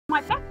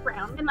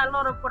in a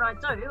lot of what I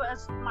do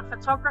is my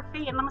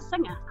photography, and I'm a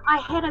singer. I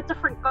had a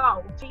different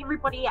goal to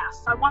everybody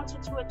else. I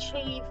wanted to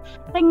achieve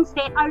things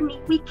that only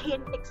we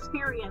can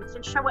experience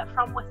and show it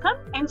from within.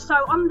 And so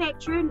on that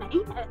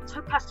journey, it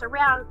took us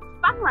around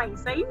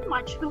fundraising.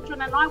 My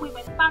children and I, we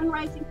went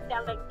fundraising,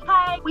 selling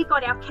cake. We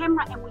got our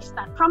camera and we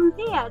started. From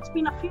there, it's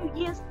been a few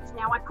years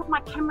now, I put my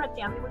camera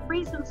down. There were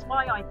reasons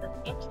why I did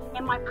that.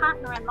 And my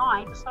partner and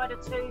I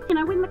decided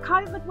to, when the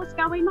COVID was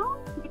going on,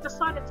 we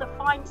decided to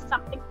find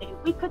something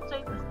that we could do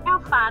with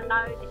our whanau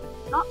that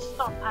did not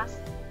stop us.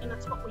 And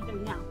it's what we do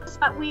now.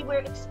 But we were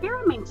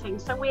experimenting.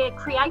 So we're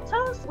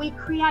creators. We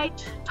create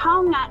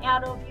taonga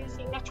out of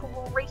using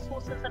natural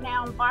resources in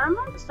our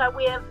environment. So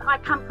I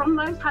come from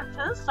those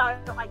hunters. So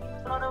I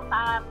use a lot of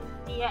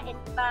deer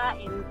antler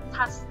and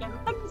tusk and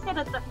things that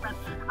are different.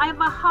 I have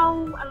a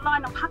whole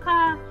line of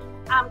haka,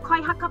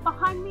 kai haka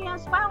behind me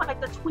as well. I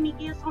did 20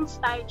 years on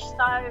stage.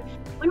 So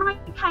when I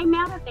came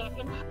out of that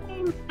and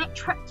having that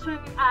trip to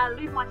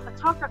learn my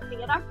photography,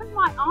 it opened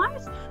my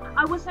eyes.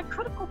 I was a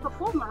critical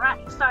performer,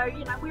 right? So,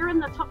 we're in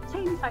the top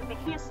teams over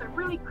here, so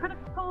really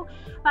critical.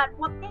 But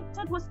what that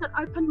did was that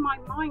opened my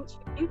mind to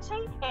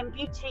beauty and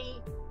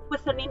beauty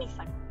within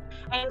anything.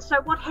 And so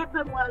what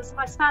happened was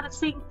I started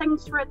seeing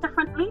things through a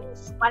different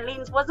lens. My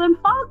lens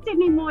wasn't fogged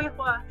anymore.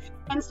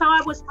 And so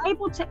I was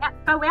able to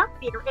go out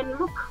there and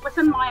look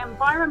within my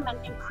environment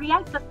and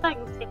create the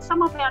things that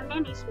some of our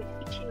nannies were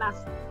teaching us.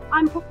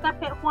 I'm hooked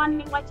up at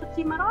whanau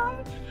Waititi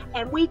Marae,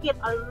 and we get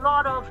a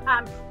lot of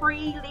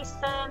free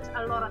lessons,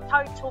 a lot of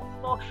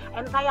tautoko,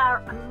 and they are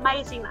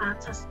amazing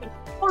artists. And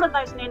all of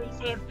those nannies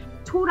have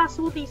taught us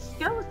all these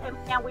skills, and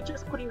now we're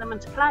just putting them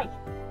into play.